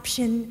first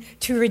option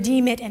to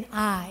redeem it, and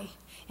I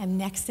am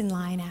next in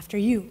line after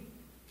you.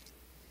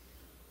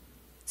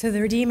 So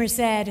the Redeemer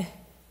said,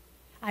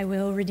 I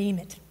will redeem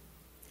it.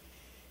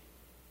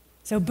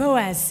 So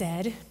Boaz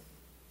said,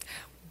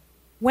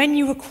 when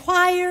you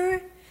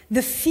acquire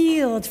the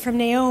field from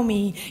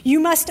Naomi, you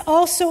must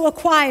also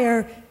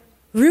acquire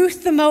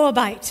Ruth the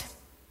Moabite,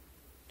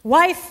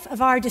 wife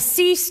of our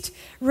deceased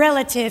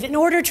relative, in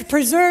order to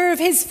preserve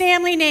his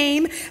family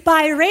name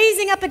by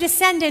raising up a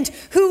descendant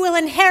who will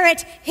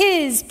inherit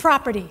his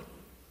property.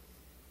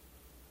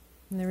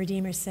 And the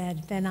Redeemer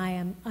said, then I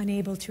am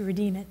unable to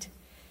redeem it,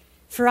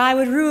 for I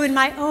would ruin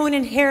my own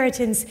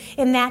inheritance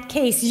in that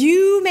case.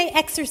 You may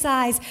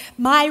exercise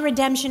my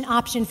redemption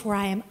option, for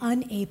I am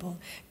unable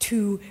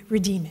to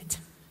redeem it.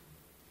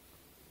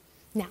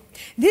 Now,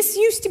 this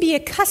used to be a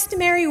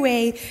customary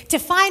way to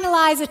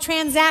finalize a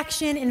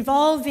transaction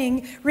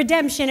involving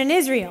redemption in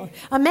Israel.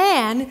 A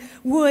man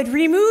would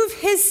remove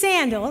his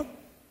sandal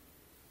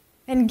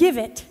and give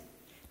it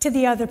to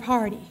the other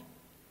party.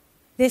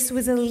 This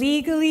was a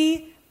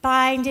legally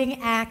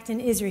binding act in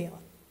Israel.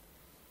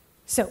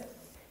 So,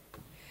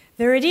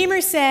 the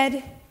Redeemer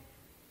said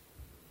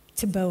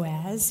to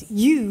Boaz,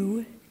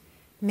 you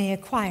may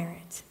acquire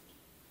it.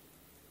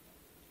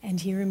 And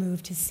he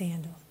removed his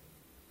sandal.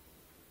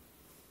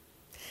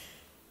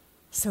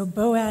 So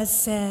Boaz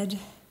said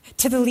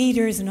to the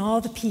leaders and all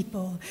the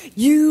people,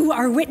 you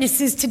are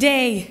witnesses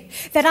today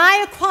that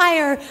I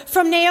acquire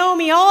from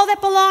Naomi all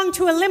that belonged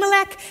to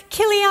Elimelech,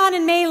 Kilion,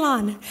 and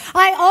Mahlon.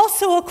 I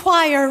also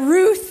acquire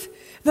Ruth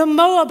the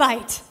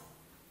Moabite,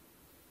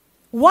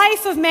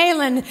 wife of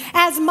Mahlon,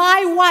 as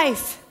my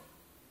wife,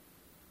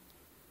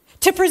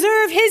 to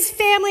preserve his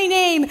family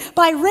name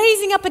by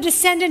raising up a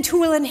descendant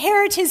who will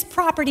inherit his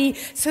property,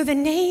 so the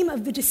name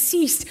of the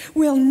deceased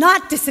will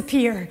not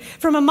disappear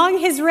from among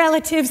his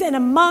relatives and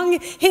among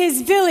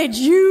his village.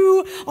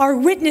 You are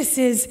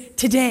witnesses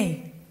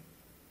today.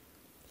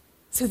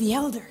 So the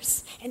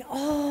elders and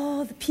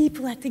all the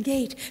people at the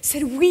gate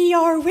said, we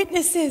are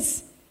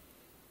witnesses.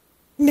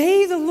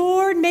 May the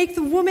Lord make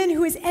the woman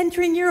who is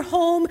entering your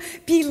home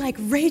be like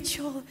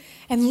Rachel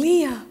and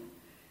Leah,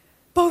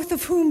 both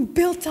of whom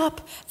built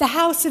up the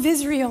house of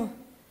Israel.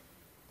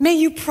 May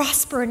you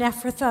prosper in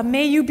Ephrathah.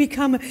 May you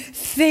become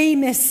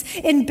famous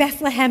in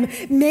Bethlehem.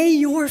 May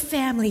your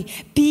family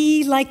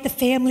be like the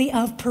family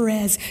of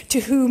Perez, to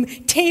whom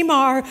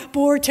Tamar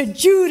bore to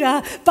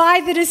Judah by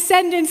the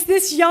descendants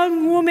this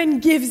young woman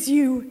gives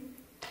you.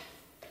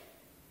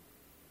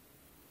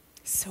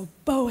 So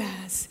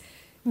Boaz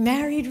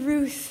married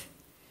Ruth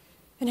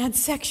and had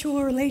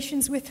sexual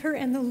relations with her,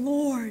 and the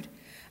Lord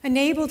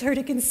enabled her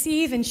to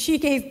conceive, and she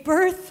gave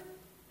birth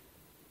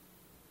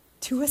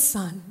to a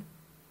son.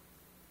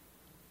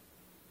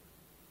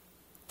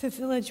 The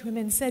village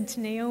women said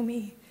to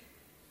Naomi,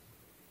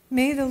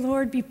 may the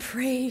Lord be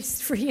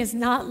praised, for he has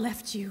not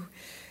left you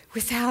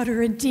without a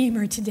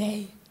redeemer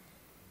today.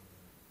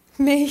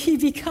 May he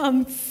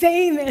become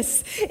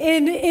famous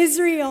in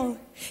Israel.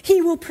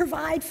 He will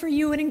provide for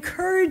you and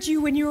encourage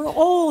you when you are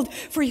old,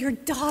 for your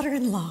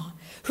daughter-in-law,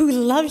 who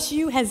loves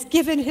you, has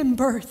given him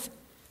birth.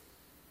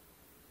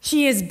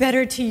 She is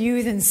better to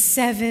you than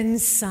 7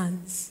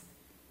 sons.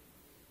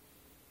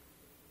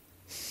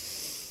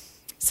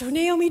 So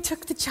Naomi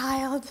took the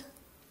child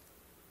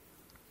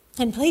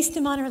and placed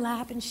him on her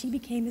lap, and she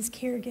became his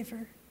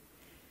caregiver.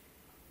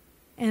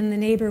 And the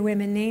neighbor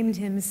women named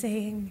him,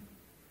 saying,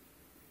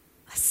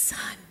 a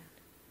son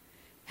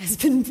has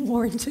been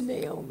born to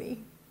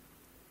Naomi.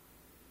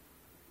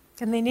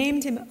 And they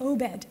named him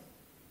Obed.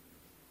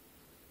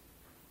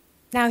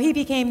 Now he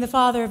became the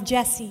father of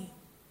Jesse,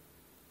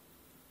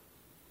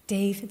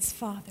 David's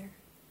father.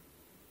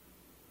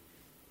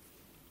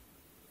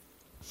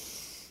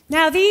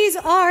 Now these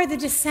are the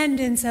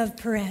descendants of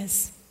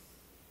Perez.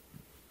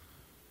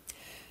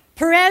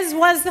 Perez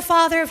was the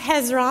father of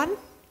Hezron.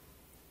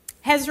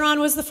 Hezron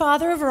was the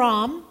father of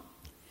Ram.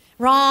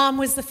 Ram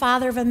was the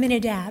father of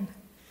Amminadab.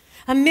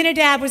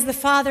 Amminadab was the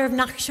father of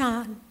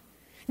Nachshon.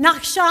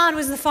 Nachshon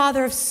was the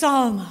father of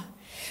Salma.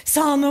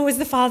 Salma was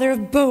the father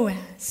of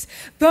Boaz.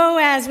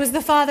 Boaz was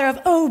the father of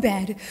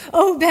Obed.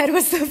 Obed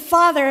was the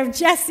father of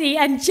Jesse,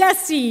 and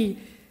Jesse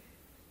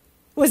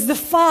was the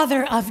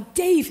father of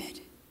David.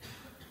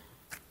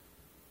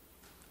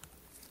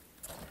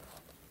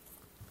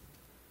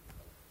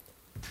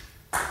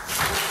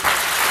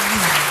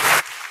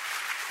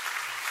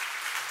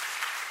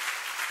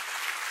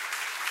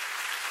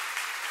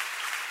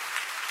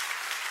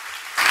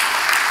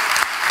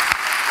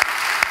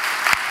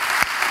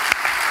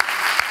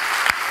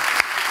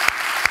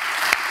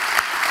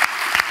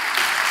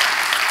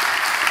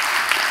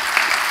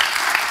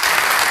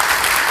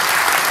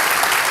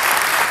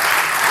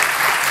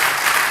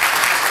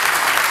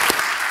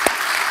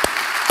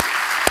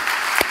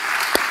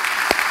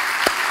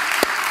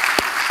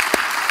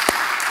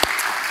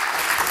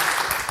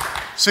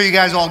 So you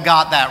guys all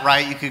got that,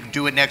 right? You could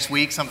do it next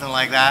week, something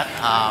like that.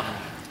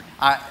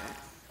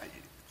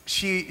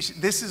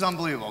 This is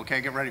unbelievable. Okay,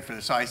 get ready for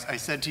this. So I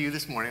said to you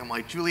this morning, I'm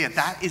like, Julia,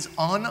 that is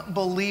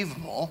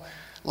unbelievable.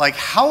 Like,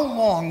 how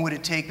long would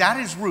it take? That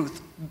is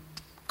Ruth,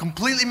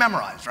 completely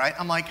memorized, right?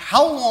 I'm like,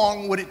 how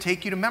long would it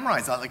take you to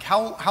memorize that? Like,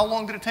 how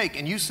long did it take?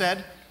 And you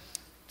said?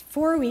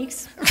 4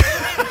 weeks.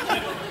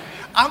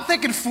 I'm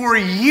thinking 4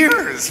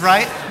 years,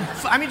 right?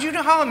 I mean, do you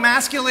know how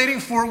emasculating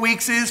 4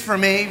 weeks is for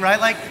me, right?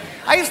 Like,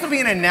 I used to be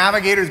in a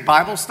Navigator's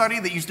Bible study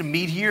that used to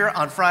meet here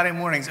on Friday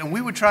mornings, and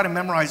we would try to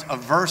memorize a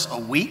verse a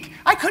week.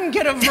 I couldn't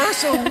get a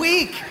verse a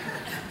week.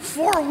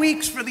 4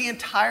 weeks for the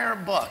entire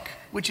book,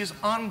 which is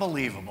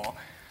unbelievable.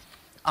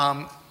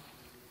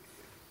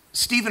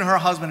 Stephen, her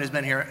husband, has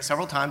been here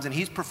several times, and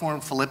he's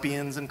performed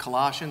Philippians and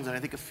Colossians and I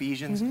think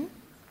Ephesians. Mm-hmm.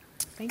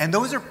 And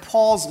those are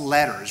Paul's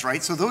letters,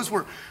 right? So those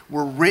were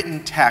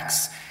written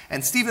texts,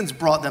 and Stephen's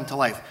brought them to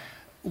life.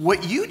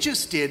 What you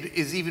just did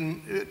is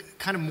even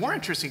kind of more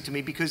interesting to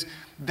me because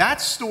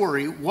that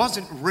story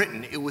wasn't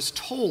written. It was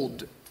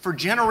told for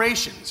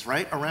generations,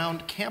 right,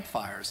 around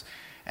campfires.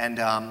 And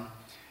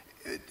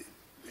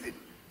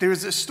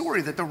there's a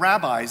story that the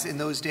rabbis in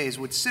those days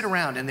would sit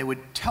around and they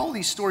would tell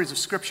these stories of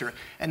Scripture,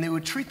 and they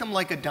would treat them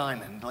like a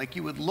diamond. Like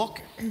you would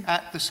look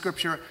at the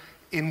Scripture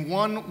in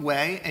one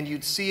way, and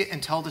you'd see it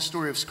and tell the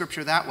story of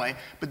Scripture that way,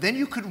 but then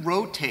you could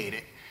rotate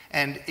it,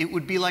 and it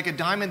would be like a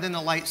diamond in the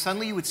light.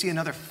 Suddenly you would see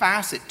another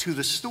facet to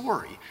the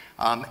story,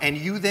 and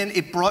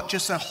it brought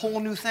just a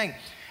whole new thing.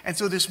 And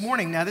so this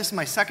morning, now this is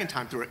my second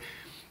time through it,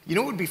 you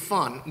know what would be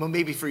fun? Well,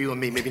 maybe for you and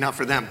me, maybe not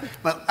for them,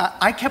 but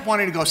I kept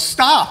wanting to go,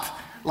 stop!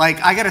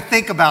 Like, I got to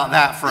think about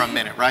that for a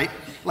minute, right?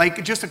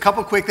 Like, just a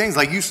couple quick things.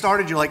 Like, you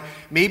started, you're like,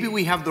 maybe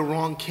we have the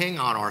wrong king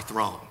on our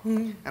throne.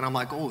 Mm-hmm. And I'm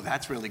like, oh,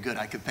 that's really good.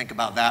 I could think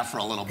about that for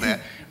a little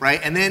bit,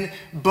 right? And then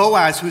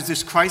Boaz, who's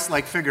this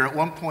Christ-like figure, at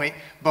one point,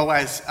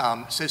 Boaz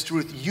says to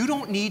Ruth, you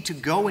don't need to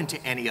go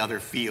into any other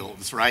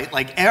fields, right?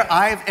 Like,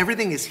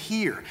 everything is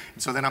here.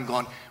 And so then I'm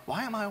going,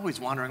 why am I always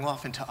wandering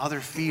off into other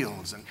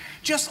fields? And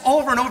just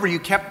over and over,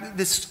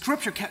 this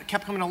Scripture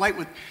kept coming to light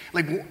with,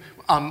 like,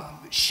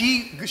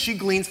 she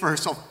gleans for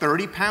herself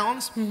 30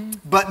 pounds, mm-hmm.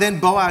 but then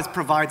Boaz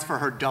provides for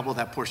her double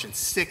that portion,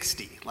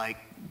 60. Like,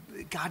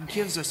 God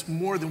gives us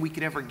more than we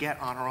could ever get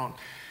on our own.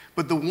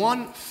 But the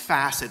one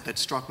facet that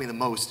struck me the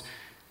most,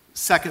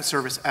 second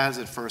service as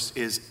at first,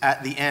 is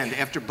at the end,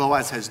 after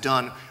Boaz has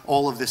done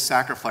all of this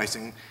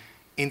sacrificing,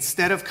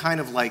 instead of kind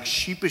of like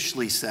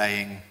sheepishly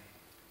saying,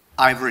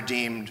 I've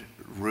redeemed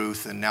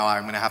Ruth and now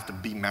I'm going to have to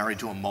be married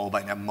to a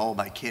Moabite and have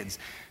Moabite kids,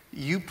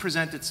 you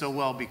present it so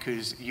well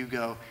because you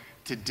go,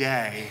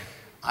 today,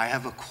 I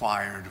have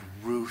acquired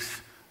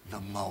Ruth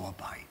the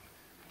Moabite.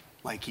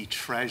 Like he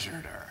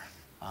treasured her,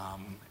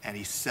 and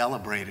he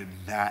celebrated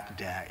that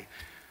day.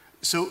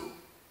 So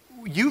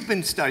you've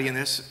been studying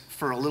this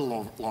for a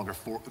little longer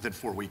than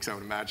 4 weeks, I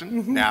would imagine,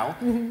 mm-hmm. now,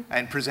 mm-hmm.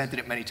 and presented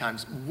it many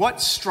times.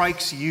 What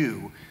strikes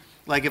you,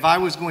 like if I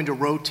was going to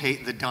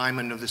rotate the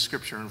diamond of the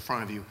Scripture in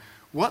front of you,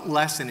 what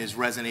lesson is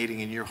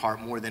resonating in your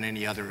heart more than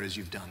any other as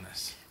you've done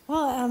this?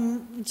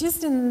 Well,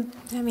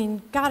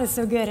 God is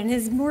so good, and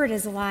His Word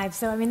is alive.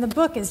 So, the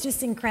book is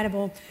just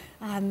incredible.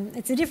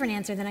 It's a different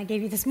answer than I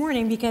gave you this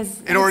morning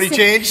because... It already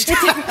changed?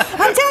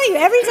 I'm telling you,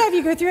 every time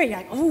you go through it, you're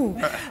like,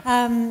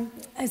 oh.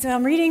 So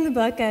I'm reading the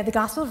book, The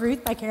Gospel of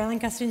Ruth by Carolyn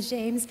Custance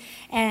James,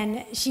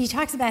 and she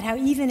talks about how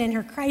even in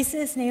her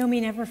crisis,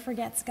 Naomi never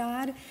forgets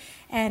God.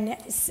 And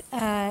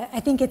I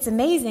think it's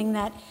amazing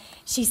that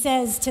she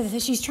says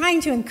she's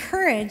trying to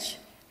encourage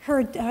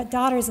her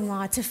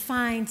daughters-in-law to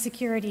find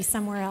security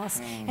somewhere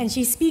else. And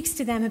she speaks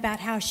to them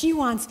about how she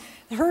wants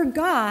her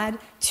God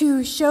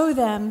to show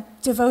them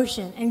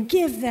devotion and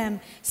give them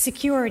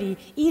security,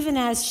 even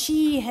as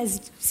she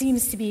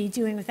seems to be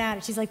doing without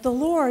it. She's like, the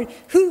Lord,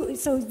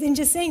 so in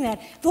just saying that,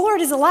 the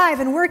Lord is alive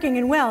and working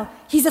and well.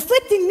 He's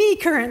afflicting me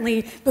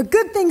currently, but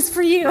good things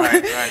for you.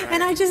 Right.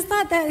 And I just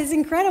thought that is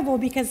incredible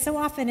because so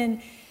often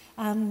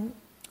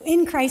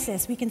in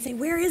crisis, we can say,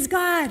 where is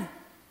God?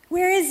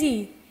 Where is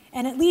He?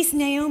 And at least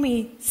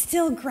Naomi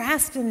still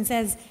grasps him and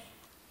says,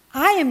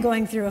 I am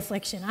going through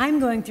affliction.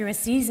 I'm going through a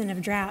season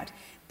of drought.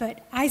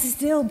 But I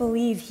still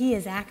believe He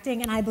is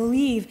acting, and I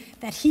believe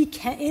that He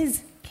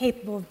is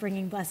capable of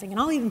bringing blessing. And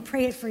I'll even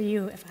pray it for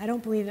you if I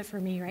don't believe it for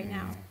me right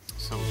now.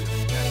 So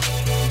good.